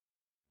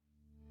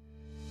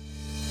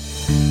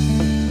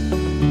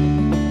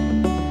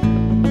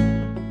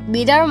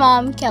Meet our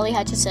mom, Kelly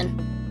Hutchison.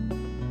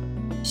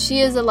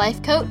 She is a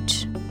life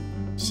coach.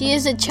 She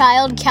is a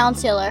child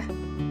counselor.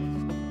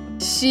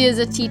 She is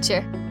a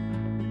teacher.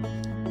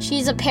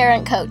 She's a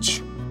parent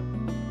coach.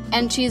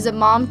 And she's a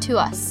mom to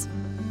us.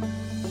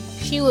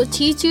 She will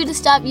teach you to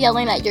stop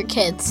yelling at your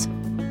kids.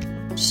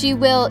 She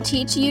will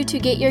teach you to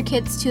get your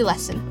kids to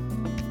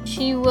listen.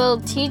 She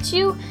will teach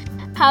you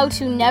how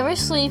to never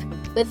sleep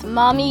with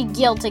mommy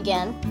guilt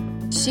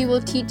again. She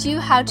will teach you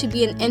how to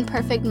be an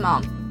imperfect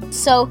mom,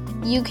 so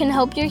you can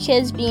help your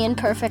kids be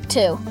imperfect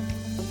too.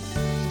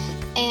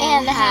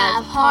 And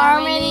have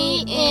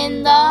harmony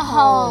in the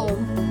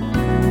home.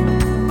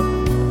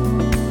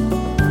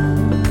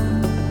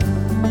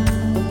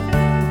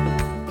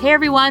 Hey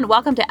everyone,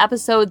 welcome to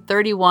episode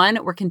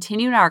 31. We're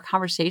continuing our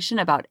conversation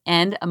about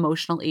end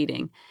emotional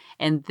eating.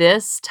 And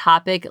this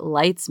topic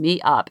lights me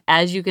up,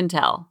 as you can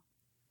tell.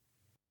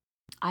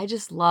 I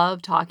just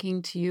love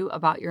talking to you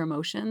about your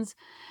emotions.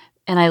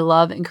 And I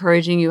love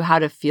encouraging you how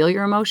to feel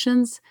your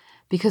emotions,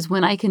 because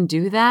when I can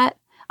do that,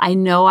 I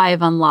know I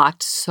have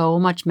unlocked so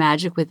much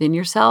magic within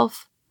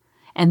yourself.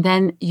 And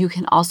then you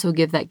can also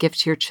give that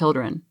gift to your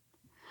children.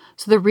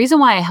 So the reason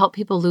why I help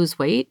people lose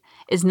weight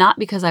is not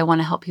because I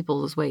want to help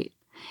people lose weight.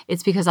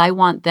 It's because I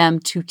want them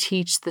to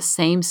teach the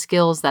same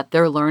skills that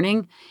they're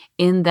learning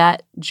in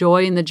that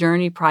joy in the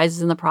journey,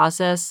 prizes in the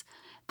process,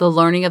 the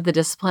learning of the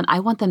discipline. I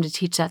want them to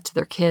teach that to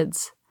their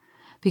kids.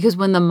 Because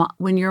when the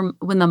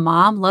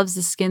mom loves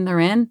the skin they're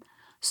in,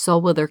 so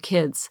will their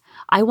kids.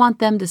 I want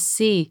them to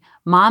see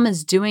mom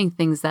is doing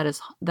things that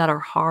are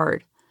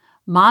hard.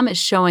 Mom is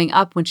showing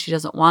up when she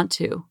doesn't want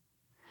to.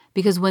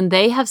 Because when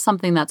they have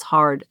something that's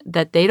hard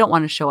that they don't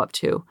want to show up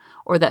to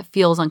or that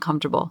feels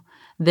uncomfortable,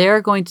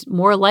 they're going to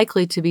more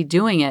likely to be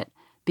doing it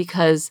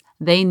because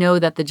they know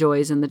that the joy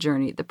is in the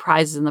journey, the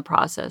prize is in the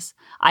process.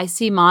 I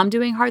see mom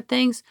doing hard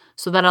things,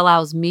 so that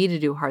allows me to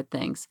do hard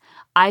things.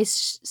 I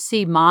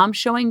see mom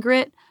showing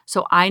grit,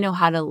 so I know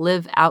how to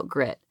live out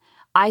grit.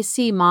 I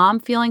see mom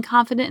feeling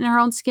confident in her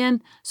own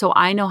skin, so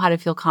I know how to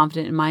feel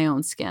confident in my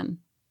own skin.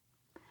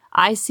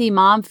 I see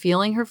mom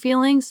feeling her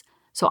feelings,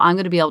 so I'm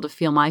going to be able to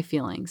feel my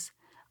feelings.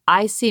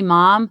 I see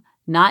mom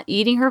not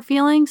eating her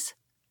feelings,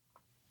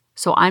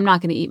 so I'm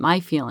not going to eat my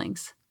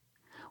feelings.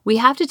 We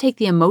have to take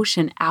the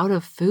emotion out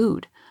of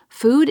food.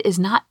 Food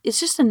it's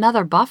just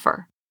another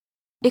buffer.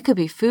 It could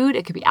be food,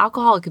 it could be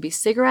alcohol, it could be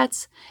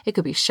cigarettes, it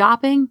could be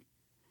shopping.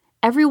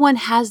 Everyone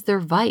has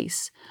their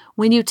vice.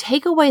 When you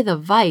take away the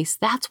vice,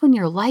 that's when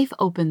your life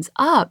opens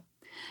up.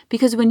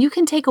 Because when you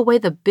can take away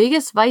the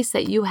biggest vice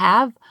that you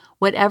have,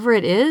 whatever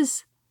it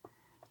is,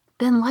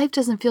 then life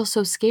doesn't feel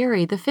so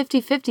scary. The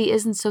 50-50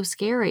 isn't so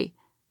scary.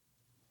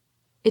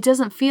 It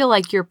doesn't feel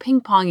like you're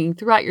ping-ponging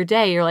throughout your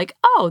day. You're like,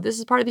 oh, this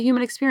is part of the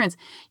human experience.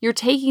 You're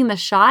taking the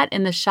shot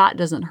and the shot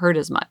doesn't hurt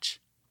as much.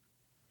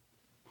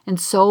 And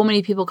so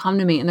many people come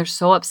to me and they're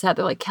so upset.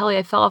 They're like, Kelly,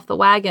 I fell off the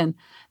wagon.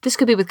 This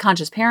could be with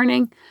conscious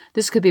parenting.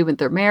 This could be with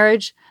their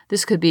marriage.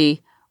 This could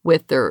be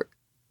with their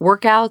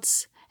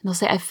workouts. And they'll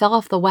say, I fell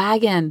off the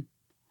wagon.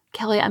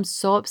 Kelly, I'm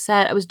so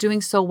upset. I was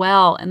doing so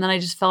well. And then I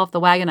just fell off the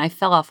wagon. I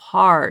fell off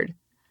hard.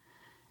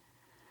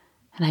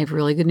 And I have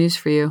really good news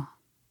for you.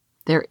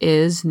 There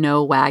is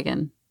no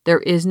wagon. There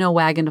is no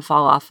wagon to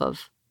fall off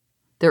of.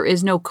 There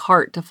is no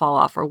cart to fall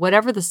off, or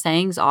whatever the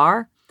sayings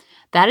are.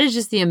 That is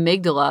just the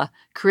amygdala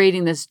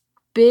creating this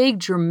big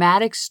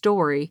dramatic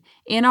story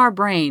in our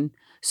brain,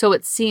 so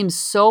it seems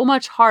so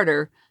much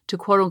harder to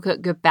quote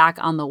unquote get back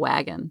on the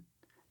wagon.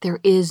 There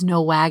is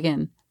no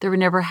wagon. There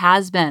never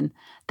has been.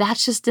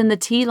 That's just in the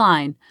T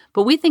line.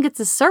 But we think it's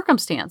a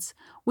circumstance.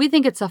 We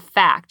think it's a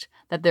fact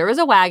that there is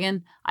a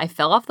wagon, I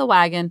fell off the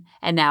wagon,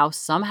 and now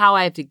somehow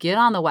I have to get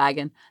on the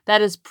wagon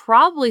that is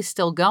probably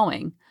still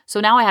going. So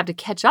now I have to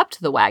catch up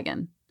to the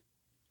wagon.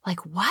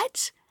 Like,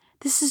 what?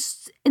 This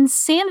is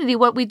insanity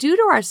what we do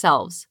to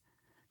ourselves.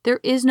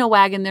 There is no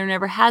wagon. There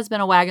never has been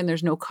a wagon.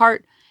 There's no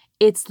cart.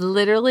 It's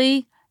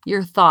literally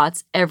your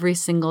thoughts every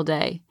single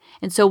day.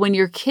 And so when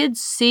your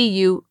kids see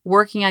you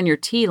working on your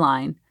T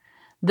line,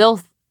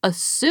 they'll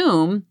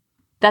assume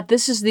that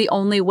this is the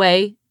only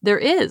way there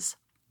is,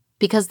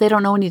 because they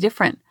don't know any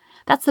different.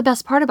 That's the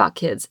best part about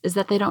kids, is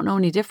that they don't know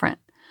any different.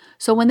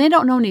 So when they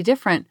don't know any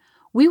different,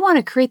 we want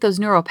to create those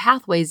neural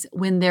pathways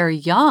when they're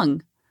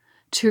young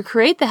to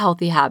create the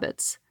healthy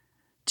habits,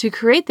 to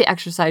create the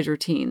exercise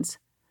routines,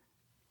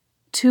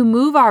 to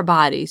move our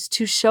bodies,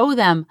 to show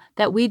them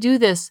that we do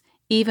this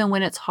even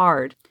when it's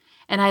hard.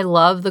 And I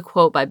love the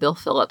quote by Bill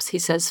Phillips. He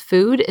says,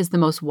 food is the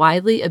most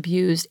widely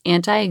abused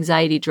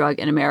anti-anxiety drug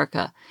in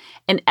America,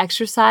 and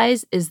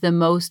exercise is the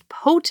most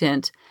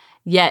potent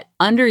yet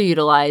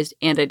underutilized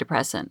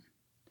antidepressant.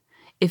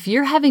 If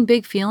you're having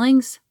big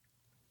feelings,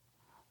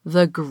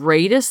 the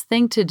greatest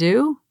thing to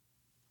do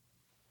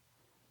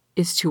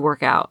is to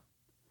work out.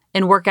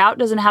 And work out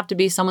doesn't have to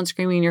be someone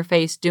screaming in your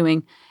face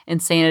doing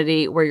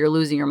insanity where you're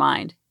losing your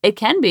mind. It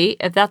can be,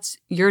 if that's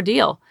your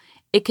deal.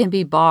 It can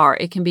be bar,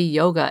 it can be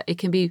yoga, it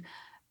can be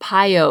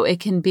PiYo, it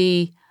can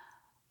be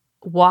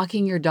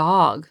walking your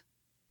dog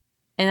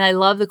And I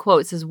love the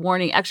quote. It says,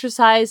 warning,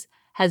 exercise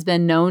has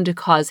been known to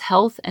cause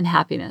health and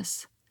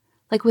happiness.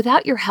 Like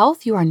without your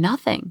health, you are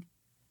nothing.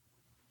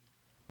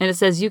 And it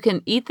says you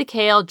can eat the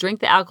kale,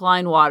 drink the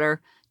alkaline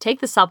water,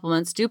 take the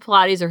supplements, do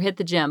Pilates, or hit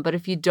the gym. But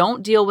if you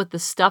don't deal with the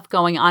stuff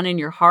going on in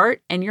your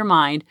heart and your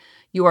mind,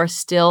 you are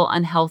still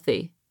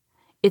unhealthy.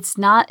 It's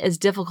not as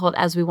difficult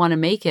as we want to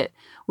make it.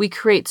 We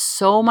create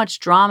so much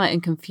drama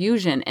and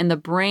confusion, and the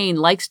brain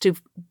likes to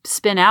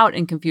spin out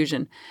in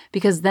confusion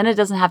because then it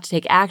doesn't have to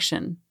take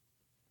action.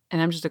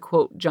 And I'm just a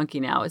quote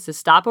junkie now. It says,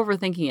 stop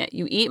overthinking it.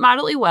 You eat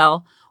moderately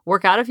well,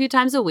 work out a few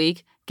times a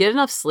week, get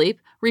enough sleep,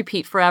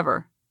 repeat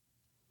forever.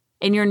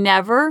 And you're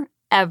never,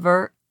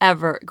 ever,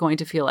 ever going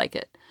to feel like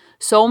it.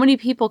 So many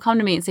people come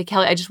to me and say,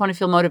 Kelly, I just want to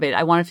feel motivated.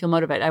 I want to feel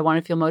motivated. I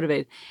want to feel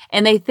motivated.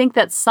 And they think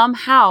that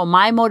somehow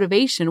my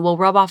motivation will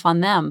rub off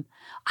on them.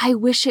 I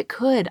wish it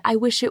could. I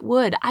wish it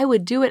would. I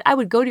would do it. I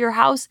would go to your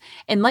house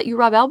and let you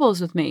rub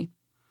elbows with me.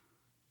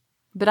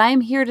 But I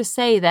am here to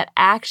say that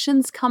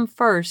actions come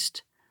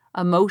first.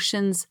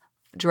 Emotions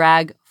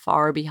drag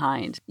far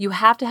behind. You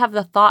have to have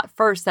the thought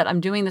first that I'm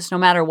doing this no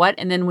matter what.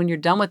 And then when you're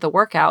done with the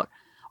workout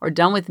or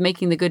done with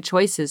making the good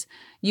choices,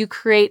 you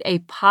create a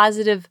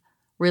positive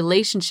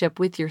relationship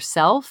with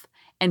yourself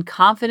and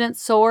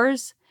confidence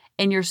soars.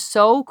 And you're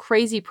so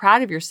crazy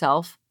proud of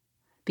yourself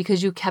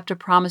because you kept a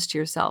promise to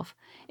yourself.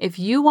 If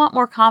you want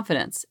more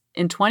confidence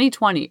in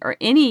 2020 or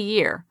any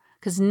year,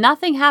 because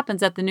nothing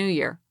happens at the new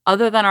year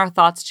other than our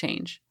thoughts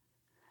change.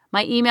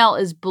 My email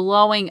is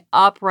blowing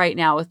up right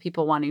now with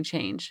people wanting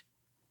change.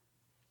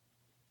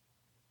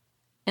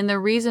 And the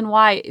reason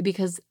why,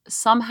 because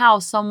somehow,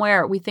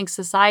 somewhere, we think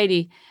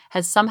society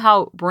has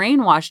somehow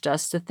brainwashed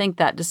us to think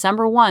that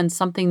December 1,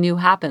 something new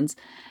happens.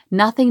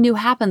 Nothing new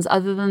happens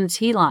other than the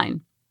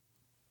T-line.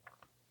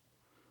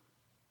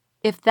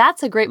 If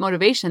that's a great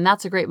motivation,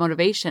 that's a great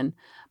motivation.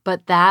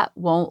 But that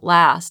won't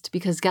last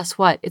because guess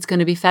what? It's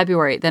going to be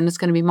February, then it's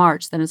going to be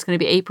March, then it's going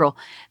to be April,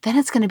 then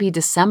it's going to be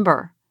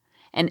December.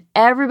 And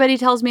everybody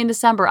tells me in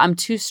December, I'm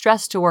too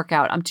stressed to work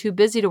out. I'm too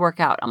busy to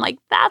work out. I'm like,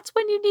 that's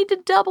when you need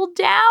to double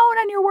down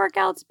on your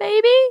workouts,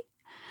 baby.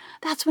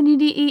 That's when you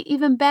need to eat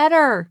even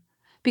better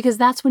because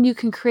that's when you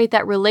can create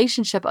that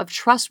relationship of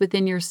trust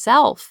within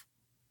yourself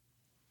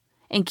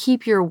and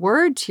keep your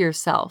word to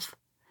yourself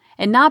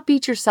and not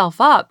beat yourself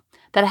up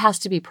that it has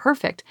to be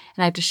perfect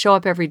and I have to show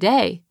up every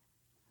day.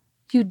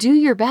 You do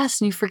your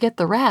best and you forget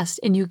the rest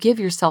and you give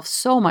yourself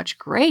so much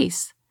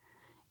grace.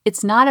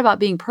 It's not about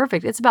being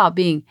perfect. It's about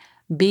being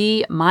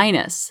B-.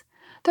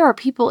 There are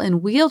people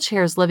in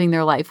wheelchairs living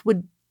their life,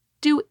 would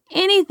do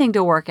anything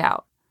to work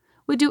out,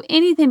 would do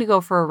anything to go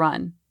for a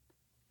run.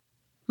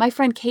 My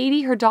friend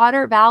Katie, her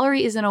daughter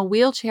Valerie, is in a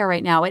wheelchair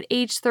right now at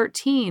age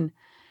 13.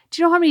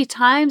 Do you know how many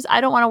times I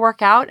don't want to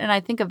work out and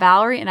I think of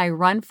Valerie and I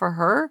run for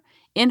her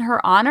in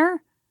her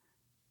honor?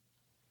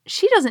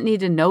 She doesn't need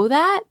to know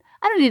that.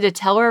 I don't need to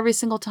tell her every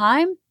single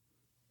time.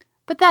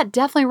 But that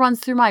definitely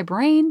runs through my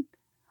brain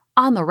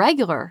on the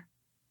regular.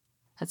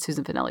 That's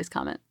Susan Finelli's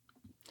comment.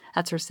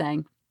 That's her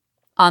saying,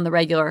 on the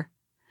regular.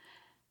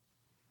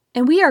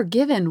 And we are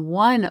given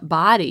one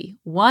body,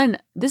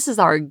 this is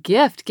our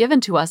gift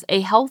given to us, a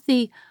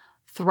healthy,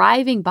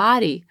 thriving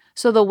body.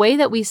 So the way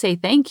that we say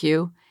thank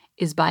you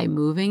is by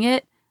moving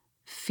it,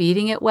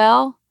 feeding it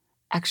well,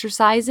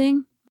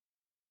 exercising.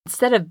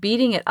 Instead of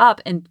beating it up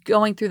and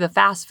going through the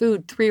fast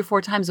food 3 or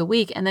 4 times a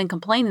week and then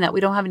complaining that we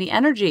don't have any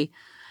energy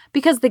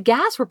because the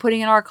gas we're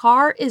putting in our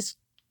car is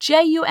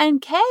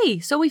J-U-N-K.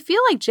 So we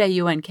feel like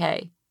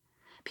J-U-N-K.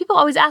 People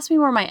always ask me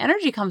where my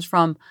energy comes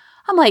from.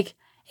 I'm like,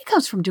 it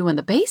comes from doing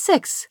the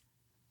basics.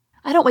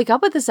 I don't wake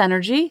up with this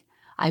energy.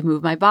 I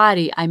move my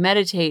body. I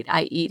meditate.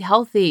 I eat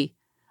healthy.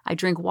 I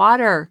drink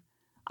water.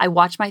 I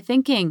watch my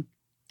thinking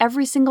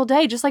every single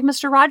day, just like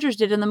Mr. Rogers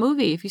did in the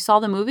movie. If you saw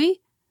the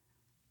movie,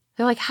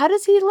 they're like, how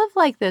does he live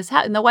like this?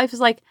 And the wife is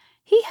like,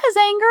 he has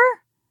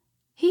anger.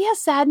 He has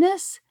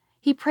sadness.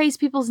 He prays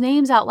people's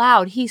names out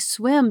loud. He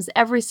swims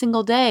every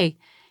single day.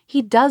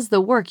 He does the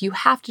work. You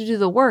have to do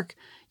the work.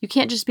 You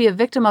can't just be a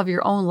victim of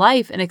your own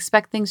life and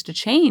expect things to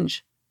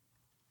change.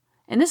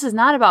 And this is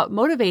not about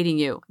motivating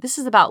you. This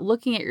is about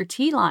looking at your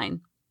T-line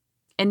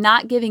and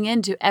not giving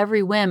in to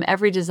every whim,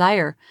 every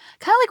desire.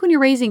 Kind of like when you're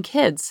raising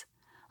kids.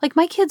 Like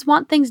my kids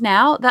want things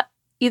now that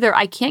either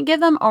I can't give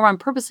them or I'm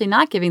purposely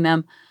not giving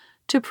them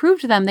to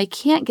prove to them they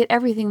can't get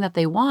everything that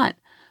they want.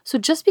 So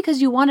just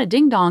because you want a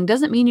ding-dong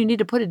doesn't mean you need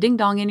to put a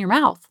ding-dong in your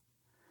mouth.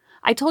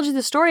 I told you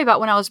the story about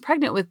when I was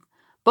pregnant with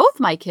both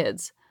my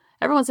kids.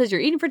 Everyone says, you're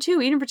eating for two.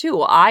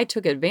 Well, I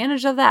took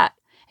advantage of that.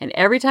 And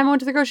every time I went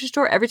to the grocery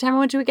store, every time I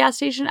went to a gas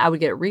station, I would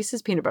get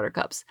Reese's peanut butter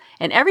cups.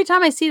 And every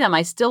time I see them,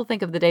 I still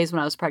think of the days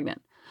when I was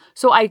pregnant.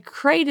 So I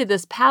created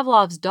this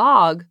Pavlov's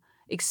dog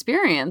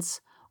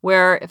experience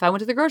where if I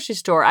went to the grocery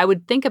store, I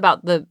would think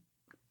about the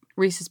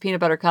Reese's peanut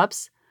butter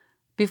cups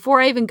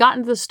before I even got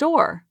into the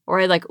store. Or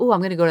I'd like, oh,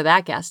 I'm going to go to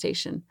that gas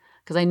station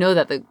because I know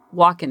that the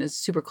walk-in is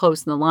super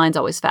close and the line's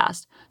always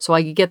fast. So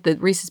I could get the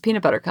Reese's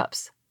peanut butter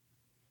cups.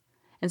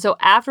 And so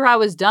after I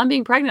was done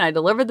being pregnant, I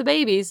delivered the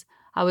babies.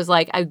 I was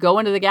like, I'd go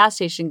into the gas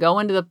station, go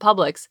into the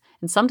Publix,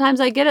 and sometimes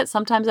I'd get it,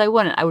 sometimes I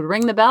wouldn't. I would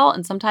ring the bell,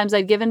 and sometimes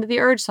I'd give into the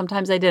urge,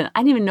 sometimes I didn't. I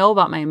didn't even know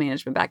about money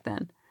management back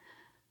then.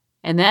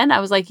 And then I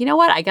was like, you know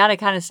what? I got to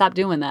kind of stop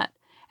doing that.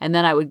 And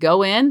then I would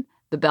go in,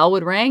 the bell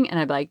would ring, and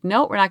I'd be like,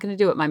 no, we're not going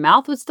to do it. My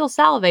mouth would still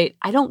salivate.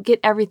 I don't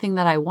get everything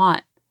that I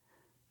want.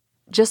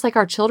 Just like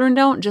our children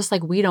don't, just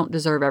like we don't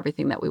deserve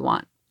everything that we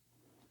want.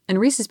 And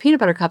Reese's Peanut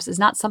Butter Cups is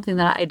not something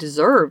that I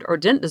deserved or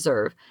didn't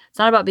deserve. It's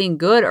not about being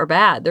good or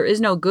bad. There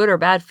is no good or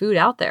bad food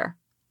out there.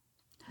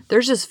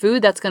 There's just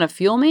food that's going to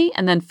fuel me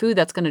and then food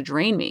that's going to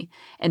drain me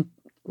and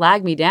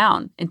lag me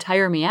down and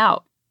tire me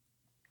out.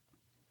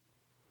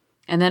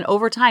 And then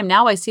over time,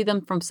 now I see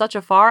them from such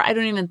afar, I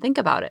don't even think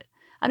about it.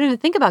 I don't even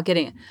think about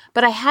getting it.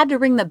 But I had to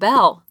ring the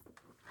bell.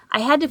 I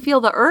had to feel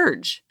the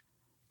urge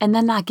and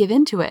then not give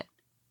into it.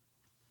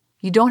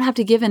 You don't have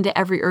to give in to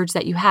every urge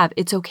that you have.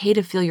 It's okay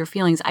to feel your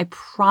feelings. I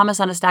promise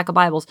on a stack of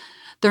Bibles,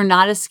 they're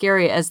not as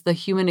scary as the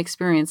human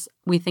experience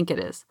we think it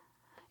is.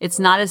 It's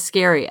not as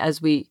scary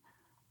as we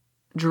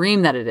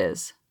dream that it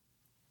is.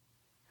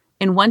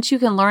 And once you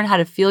can learn how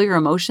to feel your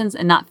emotions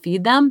and not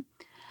feed them,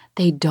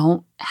 they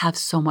don't have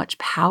so much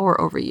power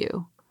over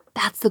you.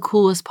 That's the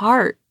coolest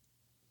part.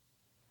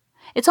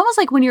 It's almost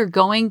like when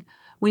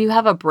you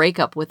have a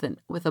breakup with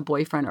a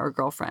boyfriend or a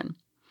girlfriend.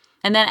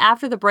 And then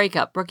after the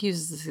breakup, Brooke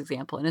uses this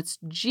example, and it's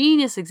a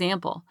genius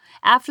example.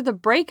 After the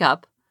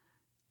breakup,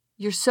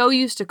 you're so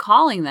used to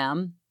calling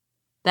them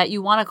that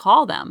you want to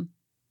call them.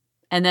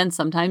 And then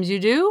sometimes you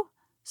do,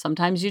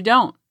 sometimes you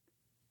don't.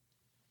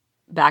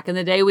 Back in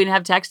the day, we didn't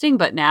have texting,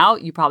 but now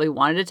you probably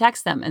wanted to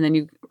text them, and then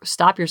you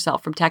stop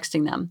yourself from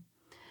texting them.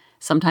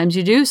 Sometimes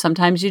you do,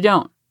 sometimes you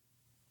don't.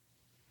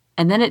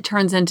 And then it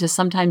turns into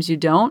sometimes you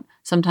don't,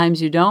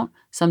 sometimes you don't,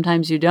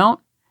 sometimes you don't.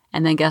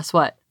 And then guess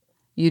what?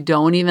 You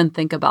don't even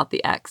think about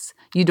the ex.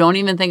 You don't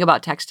even think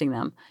about texting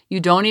them.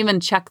 You don't even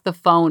check the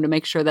phone to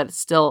make sure that it's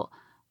still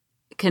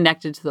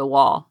connected to the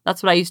wall.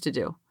 That's what I used to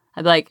do.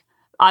 I'd be like,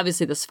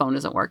 obviously this phone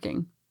isn't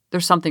working.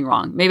 There's something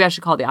wrong. Maybe I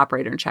should call the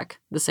operator and check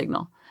the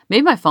signal.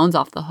 Maybe my phone's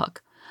off the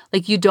hook.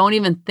 Like you don't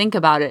even think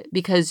about it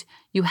because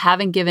you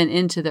haven't given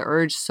into the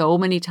urge so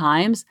many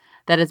times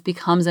that it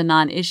becomes a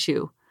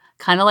non-issue.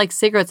 Kind of like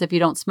cigarettes if you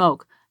don't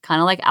smoke.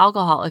 Kind of like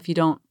alcohol if you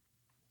don't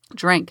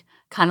drink.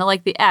 Kind of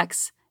like the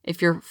ex if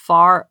you're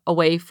far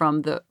away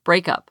from the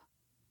breakup.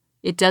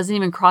 It doesn't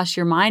even cross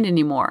your mind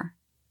anymore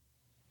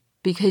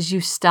because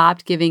you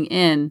stopped giving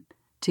in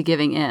to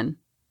giving in.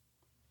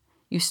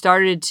 You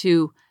started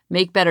to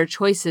make better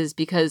choices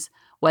because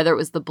whether it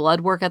was the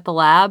blood work at the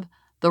lab,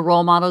 the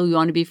role model you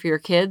want to be for your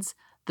kids,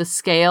 the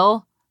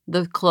scale,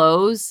 the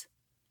clothes,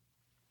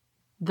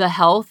 the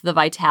health, the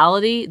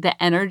vitality,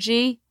 the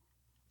energy,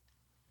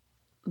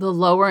 the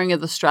lowering of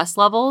the stress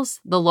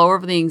levels, the lower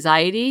of the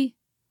anxiety,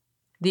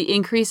 the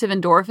increase of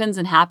endorphins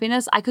and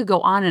happiness, I could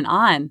go on and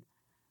on.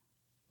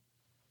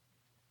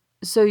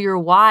 So your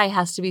why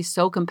has to be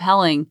so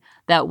compelling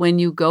that when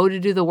you go to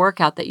do the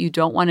workout that you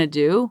don't want to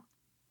do,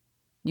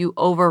 you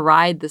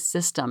override the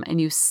system and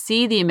you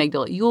see the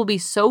amygdala. You will be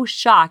so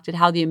shocked at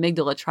how the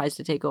amygdala tries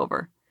to take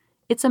over.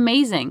 It's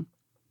amazing.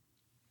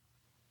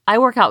 I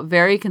work out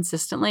very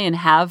consistently and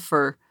have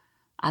for,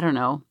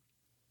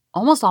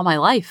 almost all my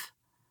life.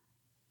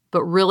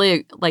 But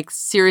really,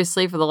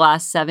 seriously, for the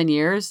last 7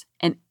 years,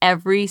 and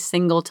every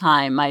single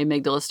time my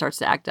amygdala starts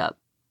to act up.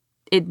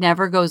 It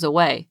never goes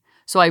away.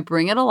 So I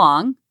bring it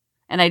along,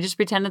 and I just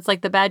pretend it's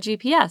like the bad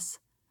GPS.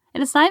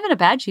 And it's not even a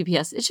bad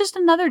GPS. It's just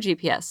another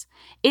GPS.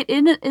 It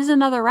is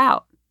another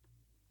route.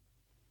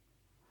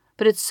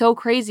 But it's so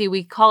crazy.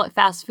 We call it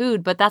fast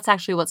food, but that's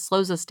actually what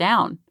slows us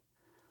down.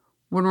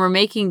 When we're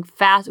making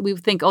we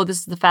think, oh,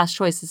 this is the fast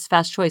choice. This is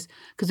fast choice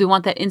because we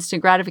want that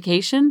instant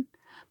gratification.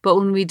 But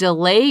when we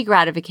delay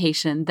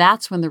gratification,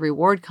 that's when the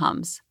reward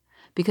comes.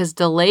 Because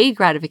delayed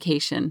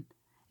gratification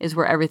is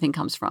where everything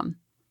comes from.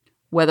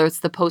 Whether it's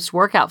the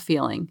post-workout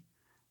feeling,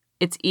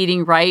 it's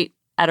eating right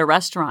at a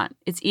restaurant,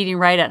 it's eating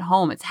right at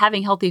home, it's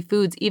having healthy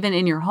foods even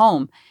in your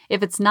home.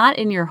 If it's not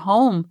in your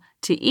home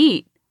to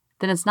eat,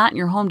 then it's not in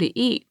your home to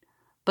eat.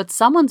 But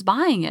someone's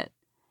buying it.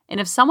 And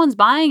if someone's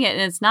buying it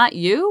and it's not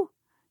you,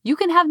 you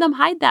can have them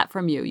hide that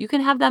from you. You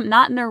can have them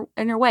not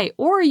in your way.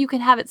 Or you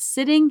can have it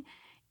sitting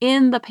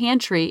in the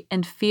pantry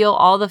and feel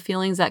all the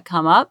feelings that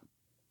come up.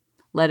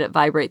 Let it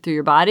vibrate through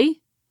your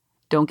body.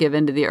 Don't give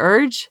in to the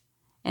urge.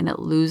 And it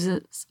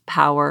loses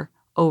power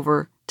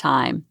over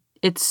time.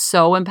 It's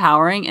so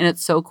empowering and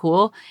it's so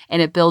cool.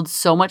 And it builds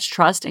so much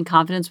trust and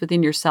confidence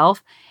within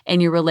yourself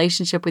and your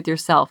relationship with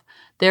yourself.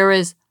 There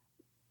is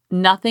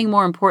nothing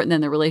more important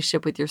than the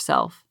relationship with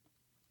yourself.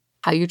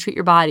 How you treat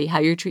your body, how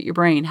you treat your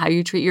brain, how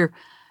you treat your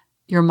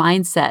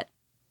mindset.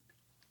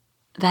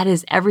 That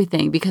is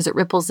everything because it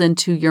ripples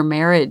into your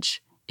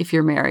marriage if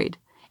you're married,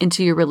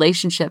 into your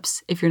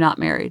relationships if you're not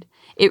married.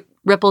 It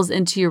ripples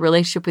into your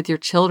relationship with your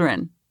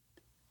children.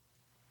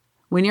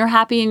 When you're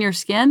happy in your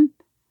skin,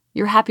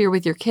 you're happier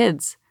with your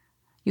kids.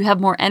 You have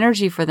more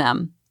energy for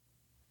them.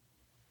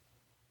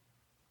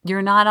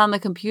 You're not on the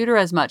computer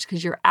as much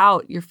because you're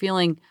out. You're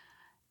feeling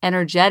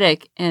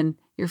energetic and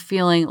you're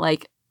feeling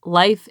like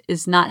life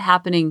is not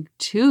happening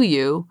to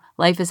you.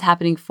 Life is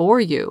happening for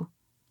you.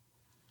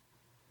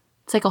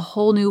 It's like a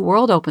whole new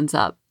world opens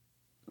up.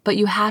 But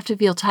you have to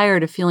feel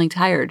tired of feeling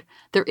tired.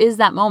 There is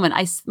that moment.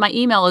 My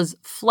email is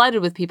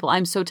flooded with people.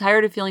 I'm so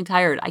tired of feeling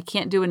tired. I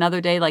can't do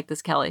another day like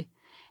this, Kelly.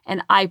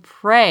 And I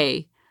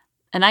pray,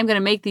 and I'm going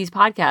to make these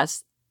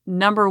podcasts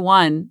number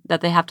one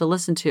that they have to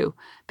listen to,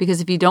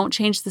 because if you don't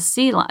change the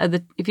C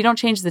line, if you don't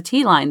change the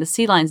T line, the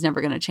C line's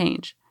never going to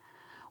change.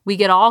 We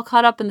get all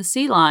caught up in the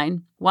C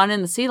line,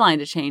 wanting the C line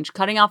to change,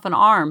 cutting off an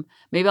arm.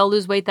 Maybe I'll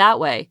lose weight that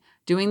way,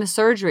 doing the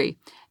surgery.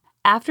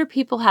 After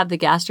people have the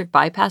gastric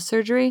bypass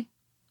surgery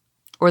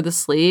or the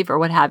sleeve or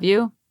what have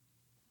you,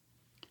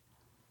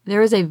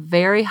 there is a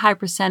very high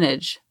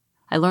percentage.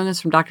 I learned this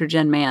from Dr.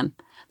 Jen Mann.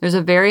 There's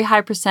a very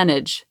high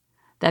percentage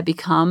that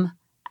become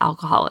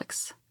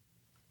alcoholics.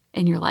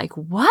 And you're like,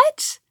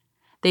 what?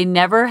 They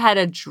never had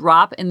a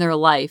drop in their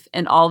life,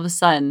 and all of a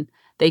sudden,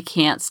 they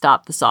can't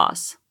stop the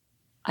sauce.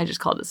 I just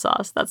called it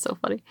sauce. That's so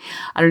funny.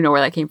 I don't know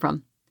where that came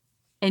from.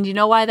 And you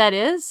know why that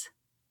is?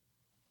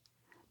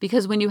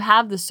 Because when you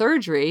have the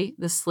surgery,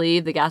 the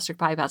sleeve, the gastric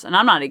bypass, and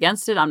I'm not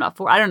against it. I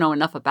don't know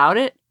enough about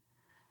it.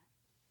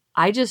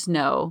 I just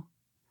know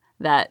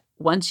that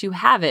once you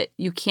have it,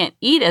 you can't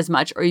eat as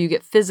much or you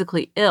get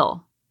physically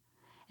ill.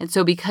 And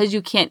so because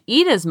you can't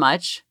eat as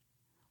much,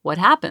 what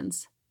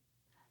happens?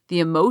 The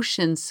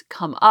emotions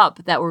come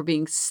up that were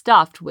being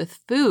stuffed with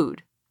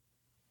food.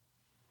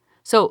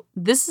 So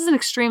this is an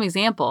extreme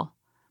example,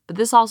 but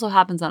this also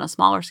happens on a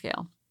smaller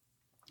scale.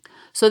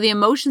 So the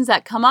emotions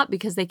that come up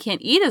because they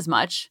can't eat as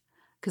much,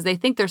 because they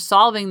think they're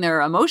solving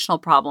their emotional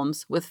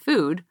problems with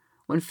food,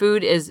 when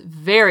food is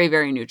very,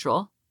 very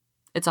neutral.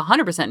 It's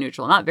 100%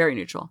 neutral, not very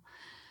neutral.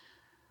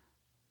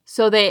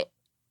 So they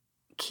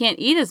can't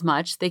eat as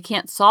much. They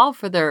can't solve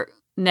for their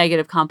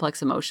negative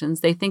complex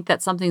emotions. They think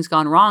that something's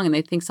gone wrong and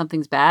they think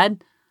something's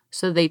bad.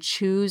 So they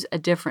choose a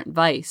different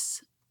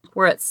vice.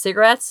 Where it's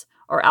cigarettes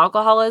or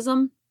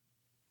alcoholism,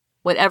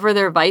 whatever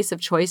their vice of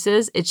choice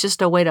is, it's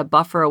just a way to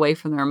buffer away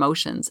from their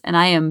emotions. And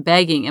I am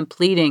begging and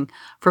pleading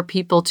for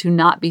people to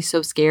not be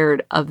so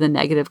scared of the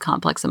negative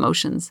complex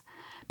emotions,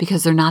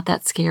 because they're not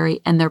that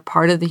scary and they're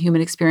part of the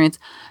human experience.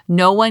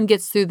 No one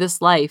gets through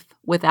this life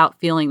without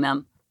feeling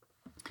them.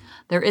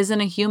 There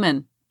isn't a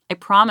human. I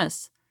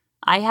promise.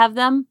 I have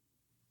them.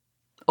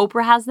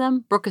 Oprah has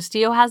them. Brooke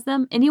Castillo has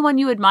them. Anyone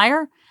you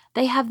admire,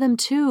 they have them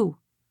too.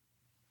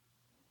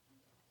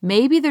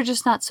 Maybe they're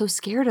just not so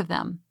scared of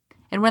them.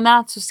 And when they're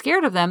not so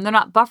scared of them, they're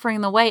not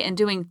buffering the way and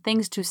doing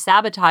things to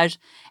sabotage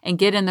and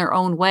get in their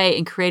own way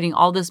and creating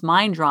all this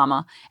mind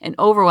drama and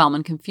overwhelm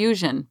and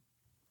confusion.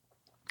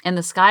 And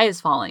the sky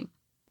is falling.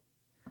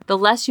 The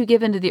less you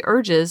give into the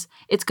urges,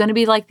 it's going to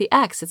be like the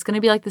X. It's going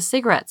to be like the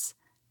cigarettes.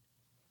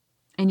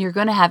 And you're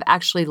going to have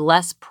actually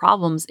less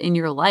problems in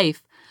your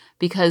life,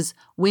 because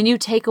when you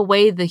take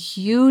away the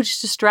huge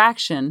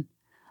distraction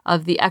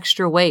of the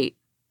extra weight,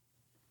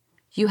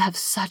 you have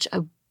such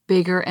a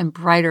bigger and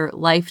brighter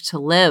life to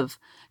live,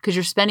 because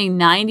you're spending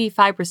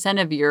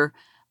 95% of your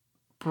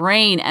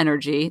brain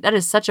energy. That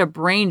is such a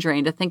brain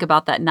drain to think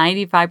about that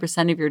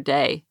 95% of your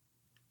day.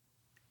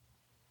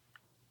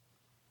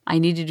 I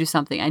need to do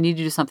something. I need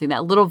to do something.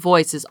 That little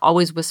voice is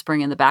always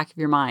whispering in the back of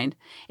your mind.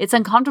 It's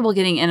uncomfortable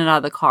getting in and out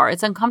of the car.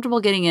 It's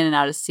uncomfortable getting in and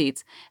out of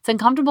seats. It's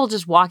uncomfortable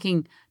just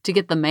walking to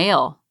get the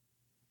mail.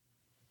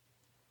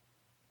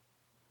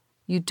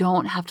 You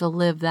don't have to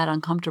live that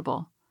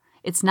uncomfortable.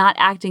 It's not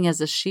acting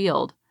as a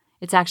shield.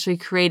 It's actually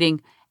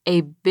creating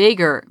a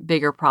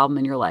bigger problem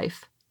in your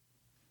life.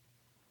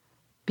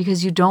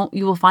 Because you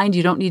will find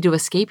you don't need to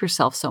escape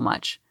yourself so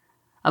much.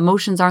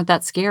 Emotions aren't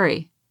that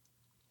scary.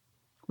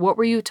 What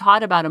were you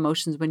taught about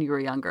emotions when you were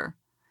younger?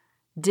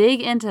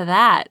 Dig into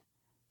that.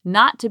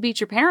 Not to beat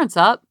your parents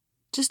up,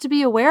 just to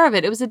be aware of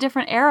it. It was a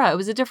different era. It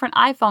was a different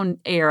iPhone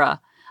era.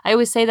 I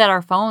always say that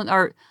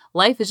our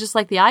life is just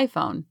like the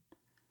iPhone.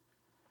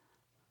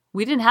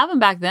 We didn't have them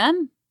back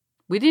then.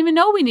 We didn't even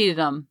know we needed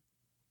them.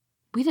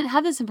 We didn't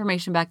have this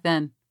information back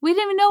then. We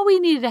didn't even know we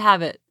needed to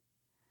have it.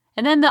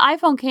 And then the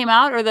iPhone came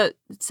out, or the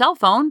cell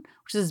phone,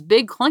 which is this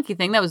big clunky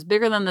thing that was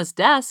bigger than this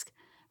desk.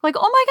 Like,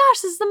 oh my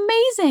gosh, this is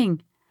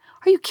amazing.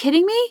 Are you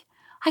kidding me?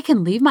 I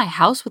can leave my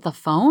house with a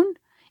phone,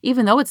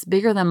 even though it's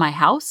bigger than my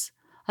house?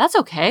 That's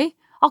okay.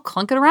 I'll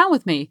clunk it around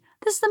with me.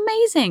 This is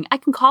amazing. I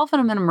can call if I'm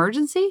in an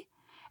emergency.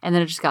 And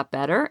then it just got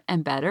better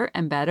and better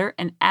and better.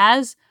 And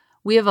as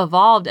we have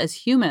evolved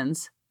as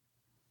humans,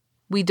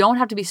 we don't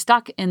have to be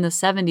stuck in the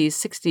 70s,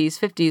 60s,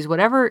 50s,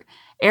 whatever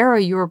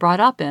era you were brought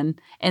up in,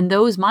 and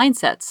those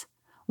mindsets.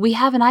 We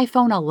have an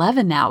iPhone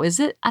 11 now, is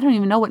it? I don't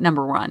even know what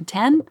number we're on.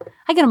 10?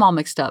 I get them all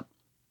mixed up.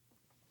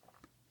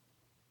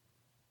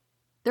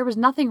 There was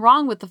nothing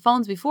wrong with the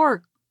phones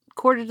before,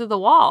 corded to the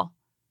wall.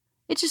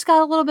 It just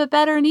got a little bit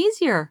better and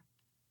easier.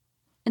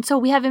 And so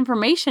we have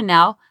information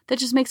now that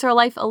just makes our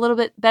life a little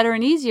bit better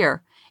and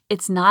easier.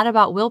 It's not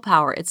about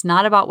willpower. It's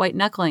not about white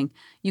knuckling.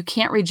 You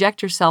can't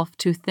reject yourself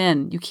too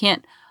thin. You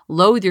can't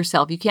loathe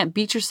yourself. You can't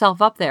beat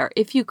yourself up there.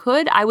 If you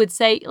could, I would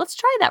say, let's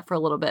try that for a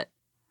little bit.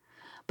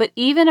 But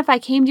even if I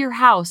came to your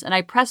house and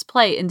I pressed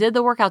play and did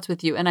the workouts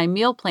with you and I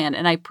meal planned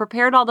and I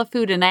prepared all the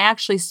food and I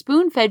actually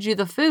spoon fed you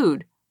the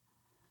food,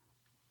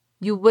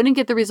 you wouldn't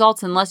get the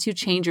results unless you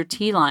change your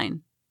T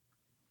line.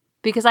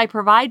 Because I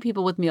provide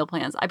people with meal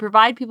plans. I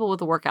provide people with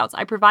the workouts.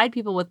 I provide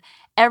people with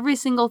every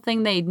single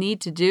thing they need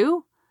to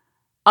do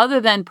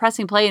other than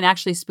pressing play and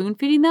actually spoon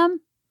feeding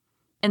them.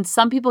 And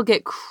some people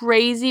get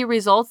crazy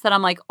results that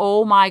I'm like,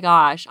 oh my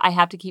gosh, I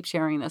have to keep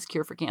sharing this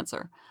cure for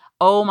cancer.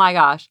 Oh my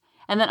gosh.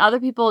 And then other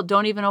people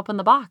don't even open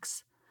the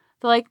box.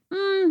 They're like,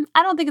 I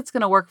don't think it's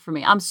going to work for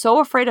me. I'm so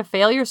afraid of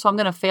failure, so I'm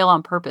going to fail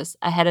on purpose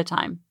ahead of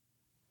time.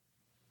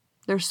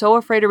 They're so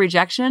afraid of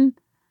rejection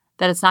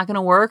that it's not going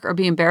to work or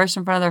be embarrassed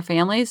in front of their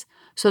families,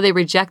 so they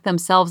reject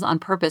themselves on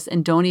purpose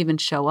and don't even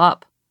show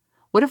up.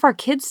 What if our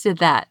kids did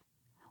that?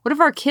 What if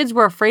our kids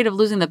were afraid of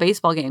losing the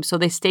baseball game, so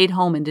they stayed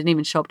home and didn't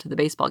even show up to the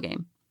baseball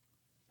game?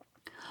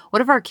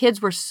 What if our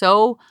kids were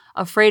so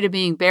afraid of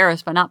being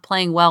embarrassed by not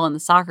playing well in the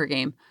soccer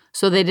game,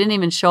 so they didn't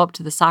even show up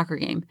to the soccer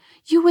game?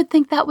 You would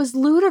think that was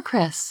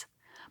ludicrous.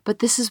 But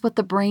this is what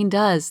the brain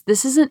does.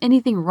 This isn't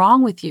anything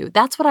wrong with you.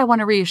 That's what I want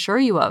to reassure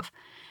you of.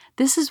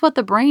 This is what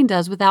the brain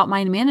does without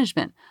mind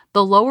management.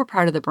 The lower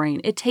part of the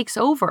brain, it takes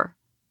over.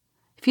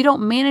 If you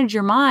don't manage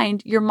your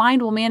mind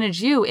will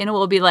manage you, and it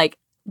will be like,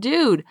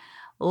 dude,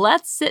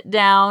 let's sit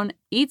down,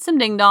 eat some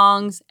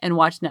ding-dongs, and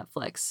watch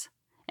Netflix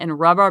and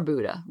rub our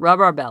Buddha, rub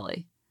our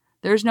belly.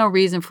 There's no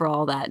reason for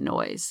all that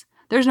noise.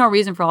 There's no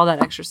reason for all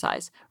that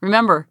exercise.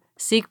 Remember,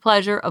 seek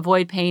pleasure,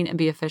 avoid pain, and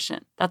be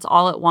efficient. That's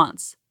all it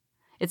wants.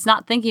 It's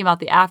not thinking about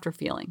the after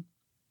feeling.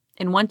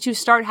 And once you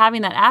start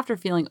having that after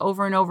feeling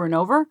over and over and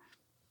over,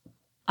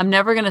 I'm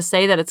never going to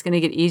say that it's going to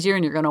get easier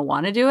and you're going to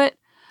want to do it,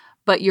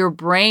 but your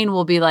brain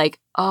will be like,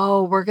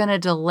 oh, we're going to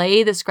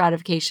delay this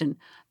gratification.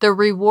 The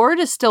reward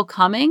is still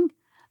coming.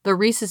 The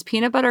Reese's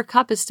peanut butter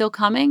cup is still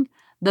coming.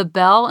 The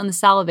bell and the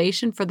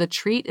salivation for the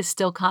treat is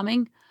still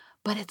coming,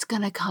 but it's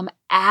going to come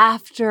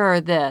after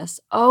this.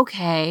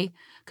 Okay.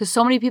 Because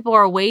so many people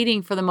are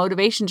waiting for the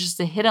motivation just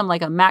to hit them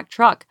like a Mack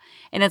truck.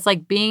 And it's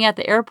like being at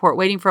the airport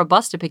waiting for a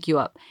bus to pick you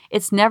up.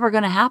 It's never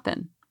going to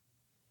happen.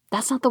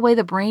 That's not the way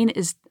the brain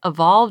is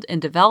evolved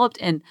and developed,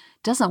 and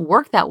doesn't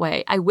work that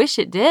way. I wish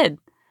it did,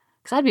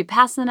 because I'd be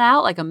passing it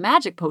out like a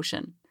magic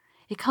potion.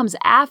 It comes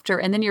after,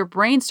 and then your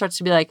brain starts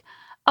to be like,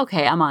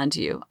 okay, I'm on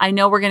to you. I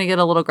know we're going to get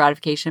a little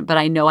gratification, but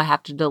I know I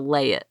have to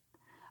delay it.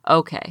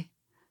 Okay.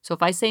 So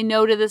if I say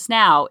no to this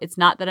now, it's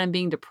not that I'm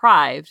being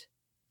deprived,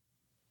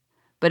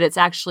 but it's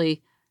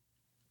actually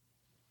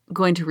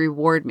going to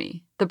reward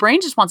me. The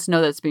brain just wants to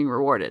know that it's being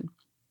rewarded.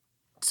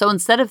 So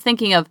instead of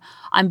thinking of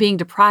I'm being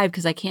deprived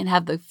because I can't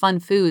have the fun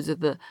foods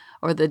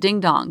or the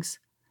ding-dongs,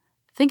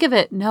 think of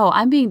it, no,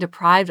 I'm being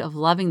deprived of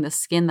loving the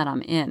skin that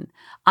I'm in.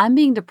 I'm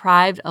being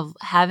deprived of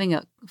having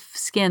a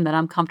skin that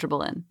I'm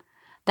comfortable in.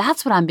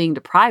 That's what I'm being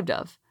deprived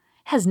of.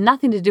 It has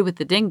nothing to do with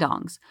the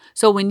ding-dongs.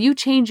 So when you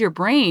change your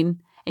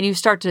brain and you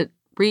start to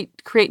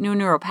create new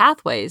neural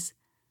pathways,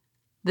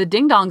 the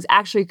ding-dongs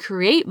actually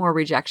create more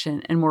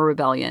rejection and more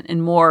rebellion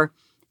and more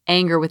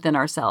anger within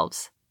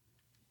ourselves.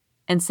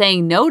 And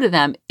saying no to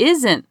them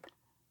isn't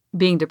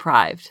being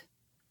deprived.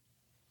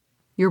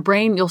 Your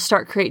brain, you'll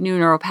start creating new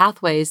neural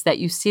pathways that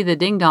you see the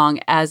ding-dong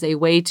as a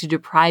way to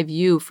deprive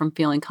you from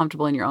feeling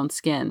comfortable in your own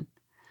skin.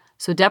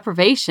 So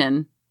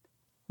deprivation,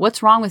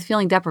 what's wrong with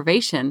feeling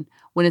deprivation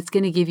when it's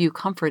going to give you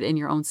comfort in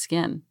your own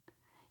skin?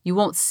 You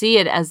won't see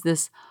it as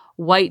this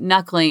white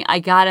knuckling, I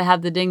got to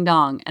have the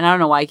ding-dong. And I don't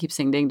know why I keep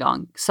saying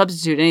ding-dong.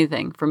 Substitute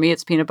anything. For me,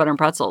 it's peanut butter and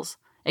pretzels.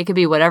 It could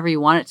be whatever you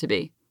want it to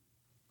be.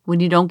 When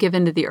you don't give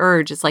in to the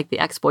urge, it's like the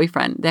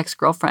ex-boyfriend, the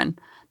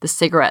ex-girlfriend, the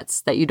cigarettes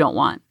that you don't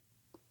want.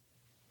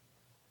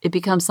 It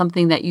becomes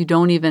something that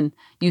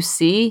you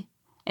see,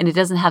 and it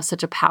doesn't have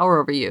such a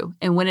power over you.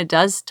 And when it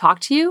does talk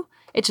to you,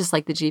 it's just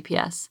like the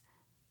GPS.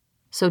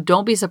 So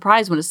don't be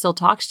surprised when it still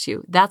talks to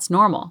you. That's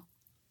normal.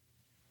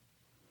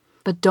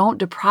 But don't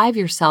deprive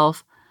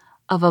yourself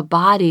of a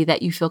body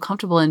that you feel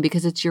comfortable in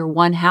because it's your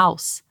one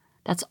house.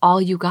 That's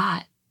all you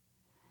got.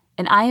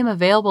 And I am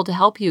available to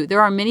help you.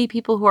 There are many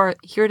people who are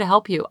here to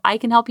help you. I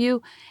can help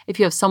you. If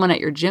you have someone at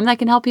your gym that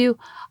can help you,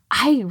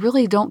 I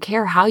really don't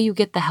care how you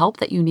get the help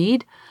that you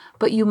need,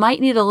 but you might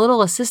need a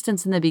little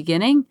assistance in the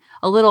beginning,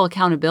 a little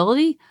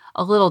accountability,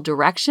 a little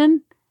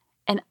direction,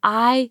 and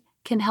I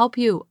can help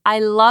you. I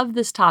love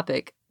this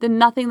topic. There's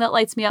nothing that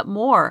lights me up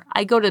more.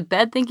 I go to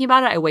bed thinking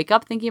about it. I wake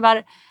up thinking about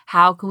it.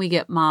 How can we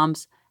get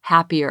moms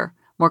happier,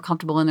 more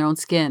comfortable in their own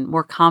skin,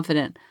 more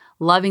confident,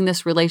 loving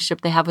this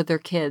relationship they have with their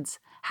kids?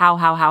 How.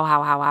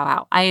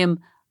 I am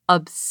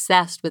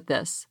obsessed with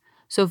this.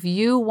 So if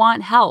you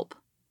want help,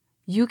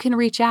 you can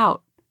reach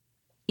out.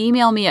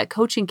 Email me at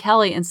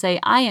coachingkelly and say,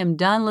 I am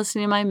done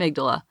listening to my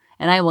amygdala.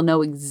 And I will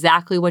know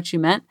exactly what you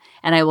meant.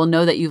 And I will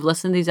know that you've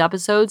listened to these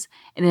episodes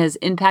and it has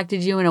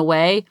impacted you in a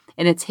way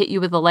and it's hit you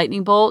with a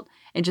lightning bolt,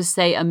 and just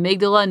say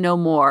amygdala no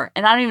more.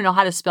 And I don't even know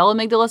how to spell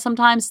amygdala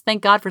sometimes.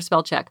 Thank God for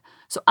spell check.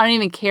 So I don't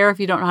even care if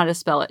you don't know how to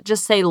spell it.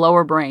 Just say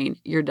lower brain.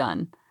 You're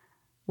done.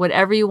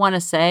 Whatever you want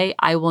to say,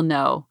 I will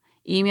know.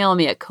 Email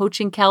me at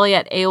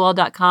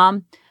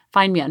coachingkelly@aol.com.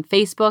 Find me on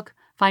Facebook.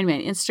 Find me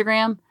on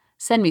Instagram.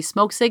 Send me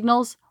smoke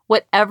signals.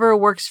 Whatever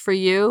works for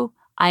you,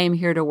 I am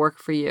here to work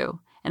for you.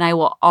 And I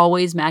will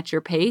always match your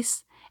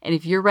pace. And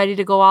if you're ready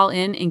to go all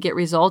in and get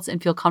results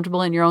and feel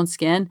comfortable in your own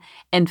skin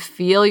and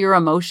feel your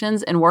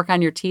emotions and work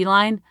on your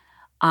T-line,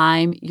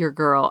 I'm your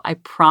girl. I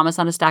promise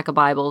on a stack of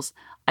Bibles,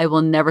 I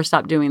will never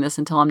stop doing this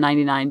until I'm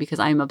 99 because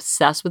I'm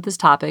obsessed with this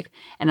topic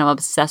and I'm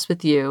obsessed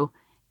with you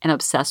and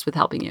obsessed with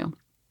helping you.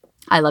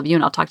 I love you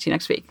and I'll talk to you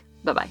next week.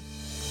 Bye-bye.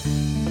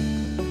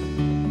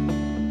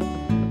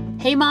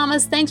 Hey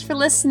mamas, thanks for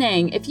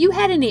listening. If you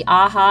had any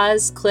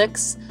ahas,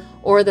 clicks,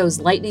 or those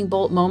lightning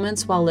bolt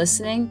moments while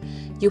listening,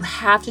 you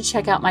have to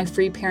check out my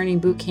free parenting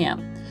bootcamp,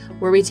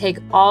 where we take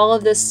all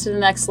of this to the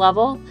next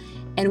level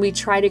and we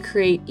try to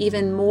create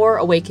even more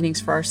awakenings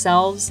for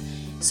ourselves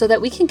so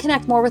that we can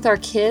connect more with our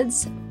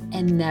kids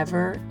and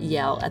never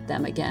yell at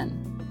them again.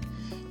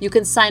 You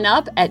can sign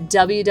up at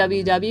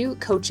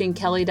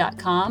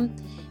www.coachingkelly.com.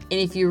 And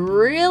if you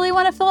really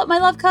want to fill up my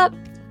love cup,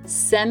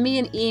 send me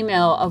an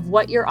email of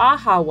what your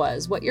aha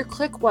was, what your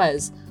click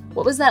was,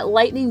 what was that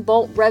lightning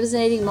bolt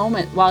resonating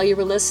moment while you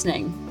were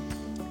listening.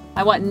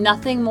 I want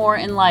nothing more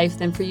in life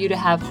than for you to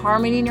have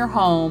harmony in your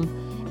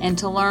home and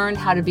to learn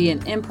how to be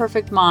an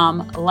imperfect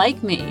mom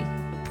like me,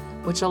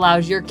 which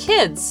allows your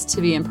kids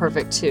to be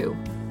imperfect too,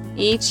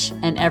 each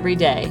and every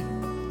day.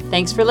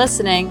 Thanks for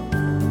listening.